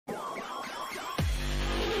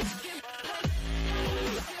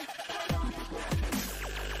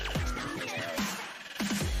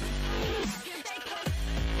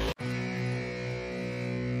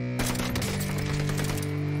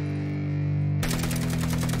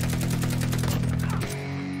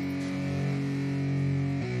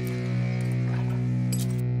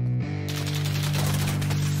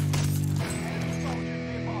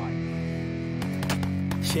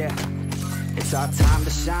Yeah, it's our time to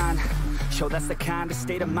shine. Yo, that's the kind of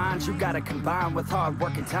state of mind you gotta combine with hard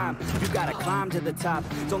work and time. You gotta climb to the top.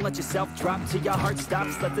 Don't let yourself drop till your heart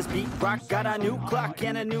stops. Let this beat rock. Got a new clock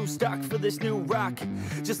and a new stock for this new rock.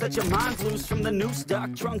 Just let your mind loose from the new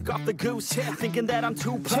stock. Drunk off the goose, yeah, thinking that I'm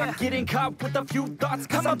too pop. Getting caught with a few thoughts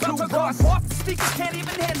cause I'm too lost. Off the speakers can't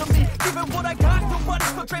even handle me. Giving what I got,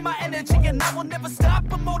 nobody's gonna drain my energy. And I will never stop,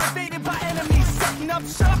 I'm motivated by enemies. Setting up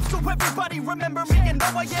shop so everybody remember me. And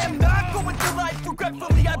though I am not going through life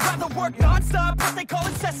regretfully, I'd rather work non-stop, what they call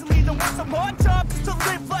incessantly, than work some odd job just to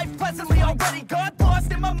live life pleasantly. Already got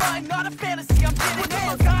lost in my mind, not a fantasy. I'm getting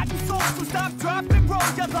it. Forgotten souls, so stop, drop, and roll.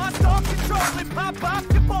 You lost all control and pop off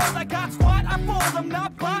your ball. I got squat, I fold. I'm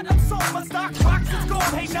not bought, I'm sold. My stock rocks, it's gold.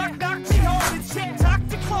 Hey, knock, knock, me home and shit. Talk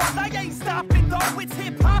to close, I ain't stopping though. It's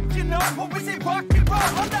hip hop, you know, or is it rock and roll?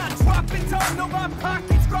 I'm not dropping down, no, my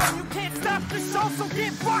pocket's grown. You can't stop the show, so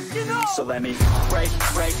get rockin' on. So let me break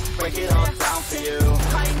it all down for you.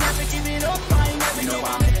 I ain't never giving up, I ain't never giving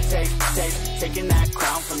up. Taking that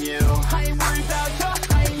crown from you. I ain't worried about you,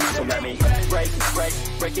 I ain't never. So let me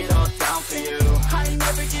break it all down for you. I ain't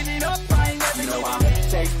never giving up, I ain't never giving up.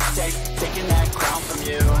 Taking that crown from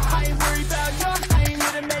you. I ain't worried about you, I ain't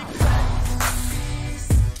here to make plans.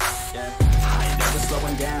 Yeah. I ain't never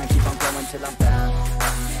slowing down, keep on going till I'm down.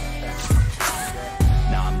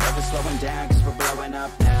 No, I'm never slowing down, cause we're blowing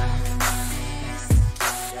up now.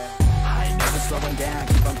 I ain't never slowing down,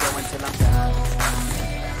 keep on going till I'm down.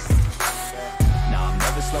 No, I'm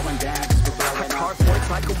never slowing down, cause we're blowing up. Hard words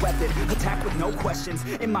like a weapon, attack with no questions.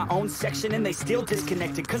 In my own section and they still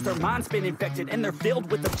disconnected, cause their mind's been infected and they're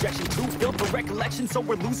filled with objection. Too filled for recollection, so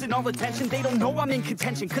we're losing all attention. They don't know I'm in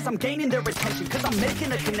contention, cause I'm gaining their attention. Cause I'm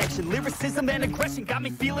making a connection, lyricism and aggression got me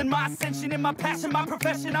feeling my ascension. In my passion, my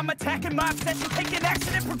profession, I'm attacking my obsession. Taking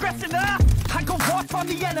action and progressing, I go off on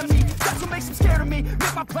the enemy, that's what makes them scared of me.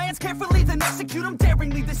 Make my plans carefully, then execute them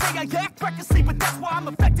daringly. They say I act recklessly, but that's why I'm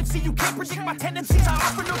effective. See, you can't predict my tendencies, I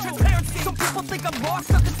offer no transparency. Some people think I'm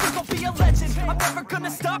lost, others think I'll be a legend. I'm never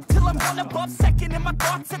gonna stop till I'm one above second. And my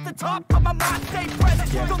thoughts at the top, but my mind stay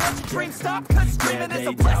present. Don't let your dreams stop, cause dreaming is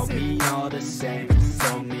a blessing. They tell me all the same,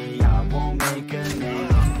 told me I won't make a name.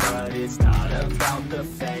 But it's not about the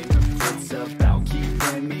fame, it's about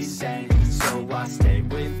keeping me sane. So I stay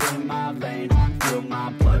within my lane, feel my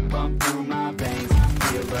blood pump through my veins.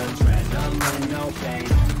 Feel adrenaline, no pain,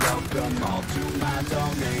 welcome all to my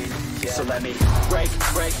domain. Yeah. So let me break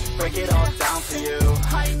it all down for you.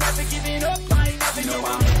 I ain't never giving up, I ain't never giving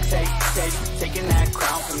up. Taking that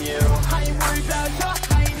crown from you. I ain't worried about you,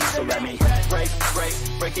 I ain't never. So let me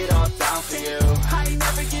break it all down for you. I ain't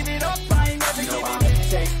never giving up, I ain't never giving up.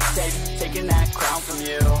 Taking that crown from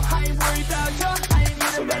you. I ain't worried about you, I ain't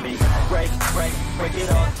never. So let me break it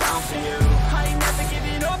all down for you. I ain't never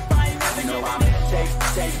giving up, I ain't never giving up.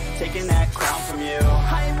 Taking that crown from you.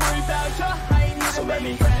 I ain't worried about you, I ain't never. So let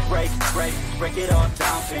me break it all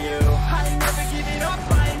down for you. I ain't never giving up,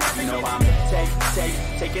 I ain't never giving up.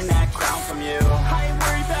 Taking that crown from you. I ain't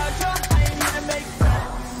worried about you, I ain't here to make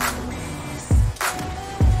friends.